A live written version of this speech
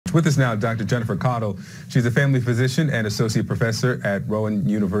With us now, Dr. Jennifer Caudle. She's a family physician and associate professor at Rowan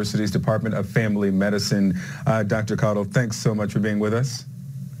University's Department of Family Medicine. Dr. Caudle, thanks so much for being with us.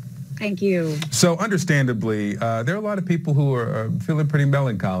 Thank you. So understandably, there are a lot of people who are feeling pretty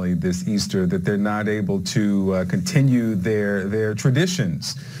melancholy this Easter that they're not able to continue their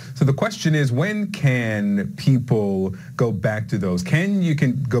traditions. So the question is, when can people go back to those? You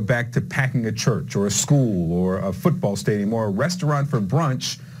can go back to packing a church or a school or a football stadium or a restaurant for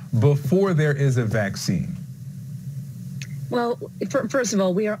brunch before there is a vaccine? Well, first of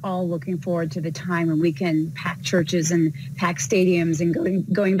all, we are all looking forward to the time when we can pack churches and pack stadiums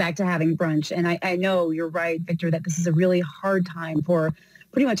and going back to having brunch. And I know you're right, Victor, that this is a really hard time for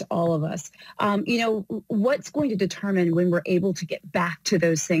pretty much all of us. What's going to determine when we're able to get back to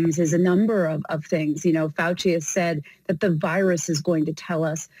those things is a number of things. Fauci has said that the virus is going to tell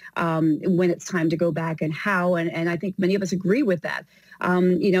us when it's time to go back and how, and I think many of us agree with that.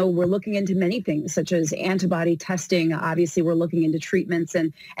 We're looking into many things such as antibody testing. Obviously, we're looking into treatments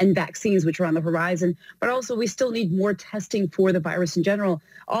and vaccines, which are on the horizon, but also we still need more testing for the virus in general.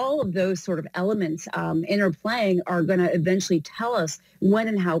 All of those sort of elements interplaying are going to eventually tell us when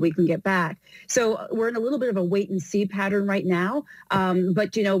and how we can get back. So we're in a little bit of a wait and see pattern right now,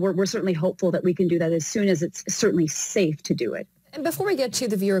 but we're certainly hopeful that we can do that as soon as it's certainly safe to do it. And before we get to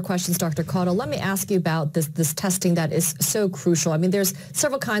the viewer questions, Dr. Caudle, let me ask you about this testing that is so crucial. I mean, there's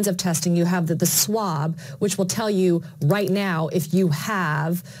several kinds of testing. You have the swab, which will tell you right now if you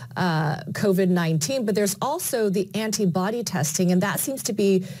have COVID-19, but there's also the antibody testing, and that seems to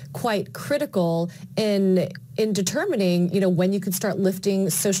be quite critical in determining, when you could start lifting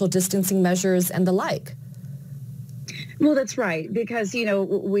social distancing measures and the like. Well, that's right, because,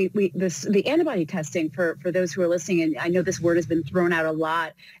 the antibody testing for those who are listening, and I know this word has been thrown out a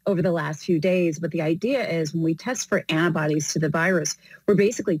lot over the last few days, but the idea is when we test for antibodies to the virus, we're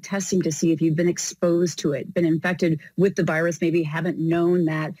basically testing to see if you've been exposed to it, been infected with the virus, maybe haven't known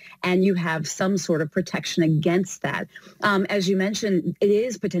that, and you have some sort of protection against that. As you mentioned, it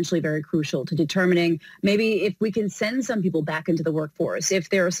is potentially very crucial to determining maybe if we can send some people back into the workforce, if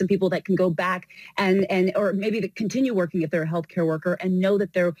there are some people that can go back or maybe that continue working if they're a healthcare worker and know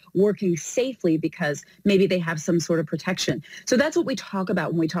that they're working safely because maybe they have some sort of protection. So that's what we talk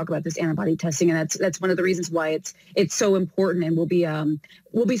about when we talk about this antibody testing, and that's one of the reasons why it's so important and will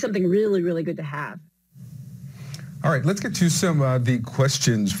be something really, really good to have. All right, let's get to some of the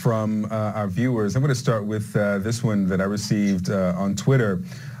questions from our viewers. I'm going to start with this one that I received on Twitter.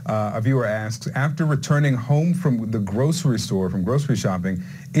 A viewer asks, after returning home from the grocery store, from grocery shopping,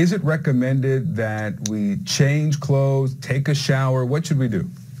 is it recommended that we change clothes, take a shower? What should we do?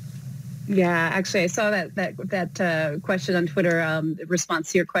 Yeah, actually, I saw that question on Twitter,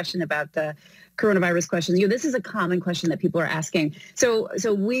 response to your question about the coronavirus questions. This is a common question that people are asking. So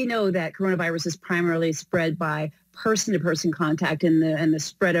we know that coronavirus is primarily spread by person-to-person contact and the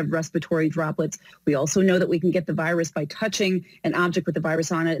spread of respiratory droplets. We also know that we can get the virus by touching an object with the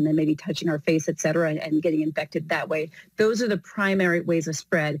virus on it and then maybe touching our face, et cetera, and getting infected that way. Those are the primary ways of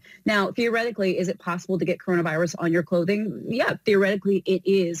spread. Now, theoretically, is it possible to get coronavirus on your clothing? Yeah, theoretically it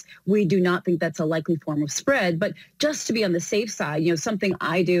is. We do not think that's a likely form of spread, but just to be on the safe side, something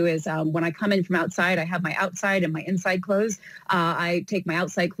I do is when I come in from outside, I have my outside and my inside clothes. I take my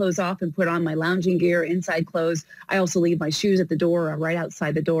outside clothes off and put on my lounging gear, inside clothes. I also leave my shoes at the door or right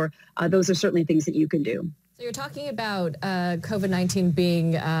outside the door. Those are certainly things that you can do. So you're talking about COVID-19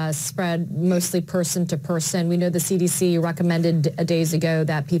 being spread mostly person to person. We know the CDC recommended days ago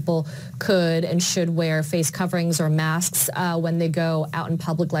that people could and should wear face coverings or masks when they go out in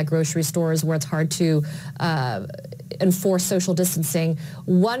public, like grocery stores where it's hard to enforce social distancing.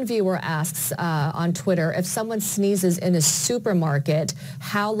 One viewer asks on Twitter, if someone sneezes in a supermarket,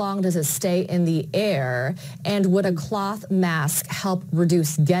 how long does it stay in the air? And would a cloth mask help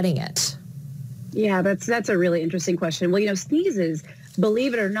reduce getting it? Yeah, that's a really interesting question. Well, sneezes,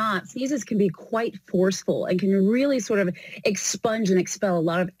 believe it or not, sneezes can be quite forceful and can really sort of expunge and expel a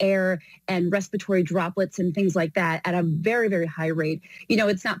lot of air and respiratory droplets and things like that at a very, very high rate.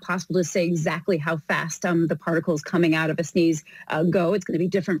 It's not possible to say exactly how fast the particles coming out of a sneeze go. It's going to be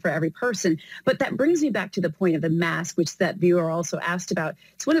different for every person. But that brings me back to the point of the mask, which that viewer also asked about.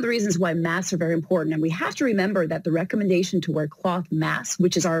 It's one of the reasons why masks are very important. And we have to remember that the recommendation to wear cloth masks,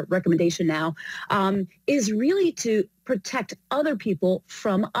 which is our recommendation now, is really to protect other people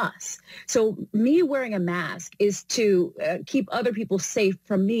from us. So me wearing a mask is to keep other people safe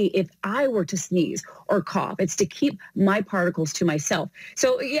from me if I were to sneeze or cough. It's to keep my particles to myself.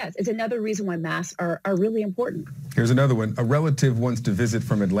 So yes, it's another reason why masks are really important. Here's another one. A relative wants to visit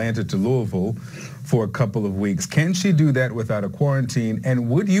from Atlanta to Louisville for a couple of weeks. Can she do that without a quarantine? And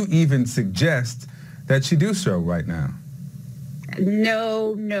would you even suggest that she do so right now?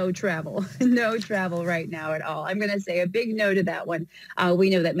 No travel. No travel right now at all. I'm going to say a big no to that one. We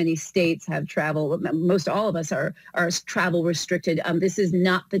know that many states have travel. Most all of us are travel restricted. This is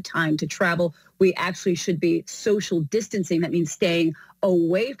not the time to travel. We actually should be social distancing. That means staying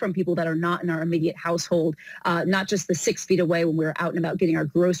away from people that are not in our immediate household, not just the 6 feet away when we're out and about getting our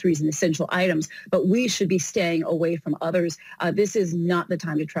groceries and essential items, but we should be staying away from others. This is not the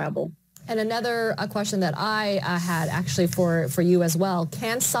time to travel. And another question that I had actually for you as well,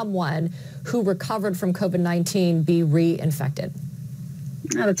 can someone who recovered from COVID-19 be reinfected?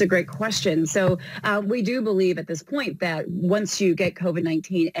 Oh, that's a great question. So we do believe at this point that once you get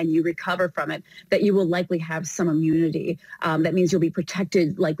COVID-19 and you recover from it, that you will likely have some immunity. That means you'll be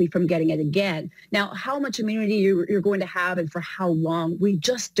protected likely from getting it again. Now, how much immunity you're going to have and for how long, we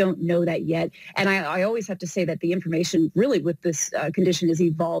just don't know that yet. And I always have to say that the information really with this condition is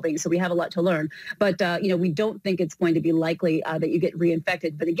evolving. So we have a lot to learn. But, we don't think it's going to be likely that you get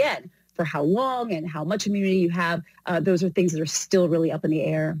reinfected. But again, for how long and how much immunity you have, those are things that are still really up in the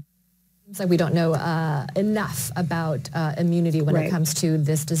air. It's like we don't know enough about immunity when it comes to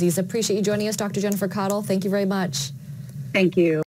this disease. Appreciate you joining us, Dr. Jennifer Caudle. Thank you very much. Thank you.